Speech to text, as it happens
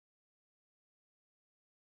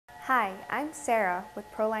Hi, I'm Sarah with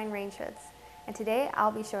Proline range hoods, and today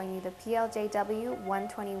I'll be showing you the PLJW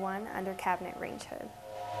 121 under cabinet range hood.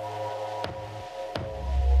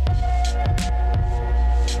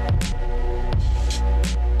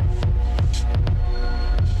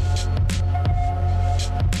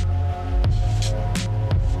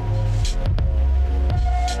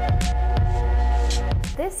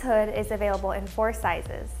 This hood is available in 4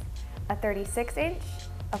 sizes: a 36-inch,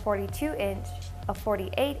 a 42-inch, a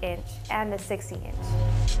 48-inch, and a 60-inch.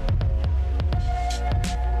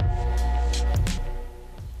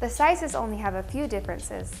 The sizes only have a few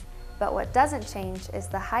differences, but what doesn't change is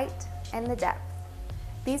the height and the depth.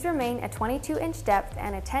 These remain a 22-inch depth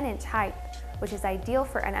and a 10-inch height, which is ideal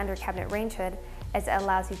for an under-cabinet range hood as it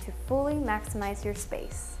allows you to fully maximize your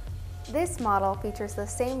space. This model features the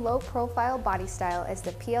same low-profile body style as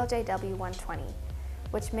the PLJW 120,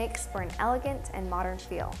 which makes for an elegant and modern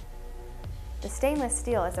feel. The stainless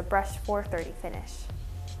steel is a brushed 430 finish.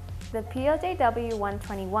 The PLJW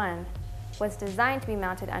 121 was designed to be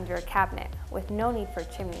mounted under a cabinet with no need for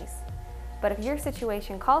chimneys. But if your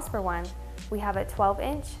situation calls for one, we have a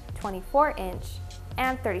 12-inch, 24-inch,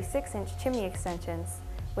 and 36-inch chimney extensions,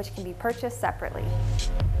 which can be purchased separately.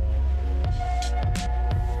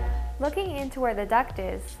 Looking into where the duct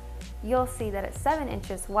is, you'll see that it's 7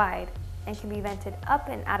 inches wide and can be vented up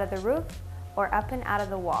and out of the roof or up and out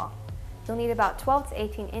of the wall. You'll need about 12 to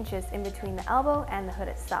 18 inches in between the elbow and the hood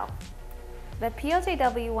itself. The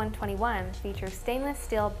PLJW 121 features stainless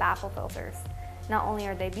steel baffle filters. Not only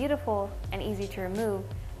are they beautiful and easy to remove,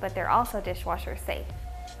 but they're also dishwasher safe.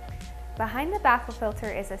 Behind the baffle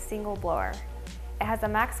filter is a single blower. It has a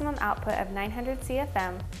maximum output of 900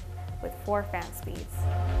 CFM with 4 fan speeds.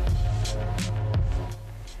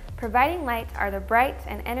 Providing light are the bright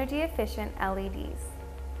and energy-efficient LEDs.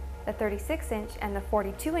 The 36-inch and the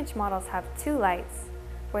 42-inch models have 2 lights,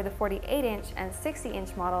 where the 48-inch and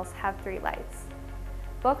 60-inch models have 3 lights.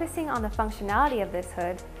 Focusing on the functionality of this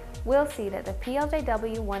hood, we'll see that the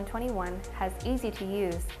PLJW 121 has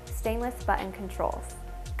easy-to-use stainless button controls.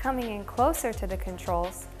 Coming in closer to the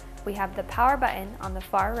controls, we have the power button on the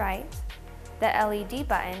far right, the LED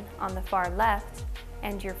button on the far left,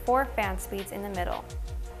 and your 4 fan speeds in the middle.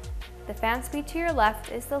 The fan speed to your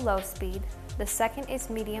left is the low speed, the second is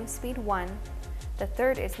medium speed 1, the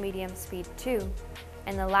third is medium speed 2,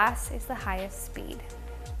 and the last is the highest speed.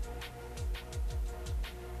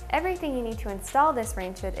 Everything you need to install this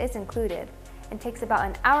range hood is included and takes about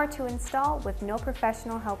an hour to install with no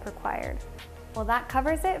professional help required. Well, that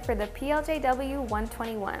covers it for the PLJW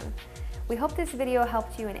 121. We hope this video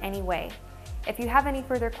helped you in any way. If you have any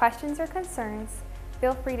further questions or concerns,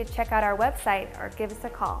 feel free to check out our website or give us a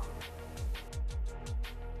call.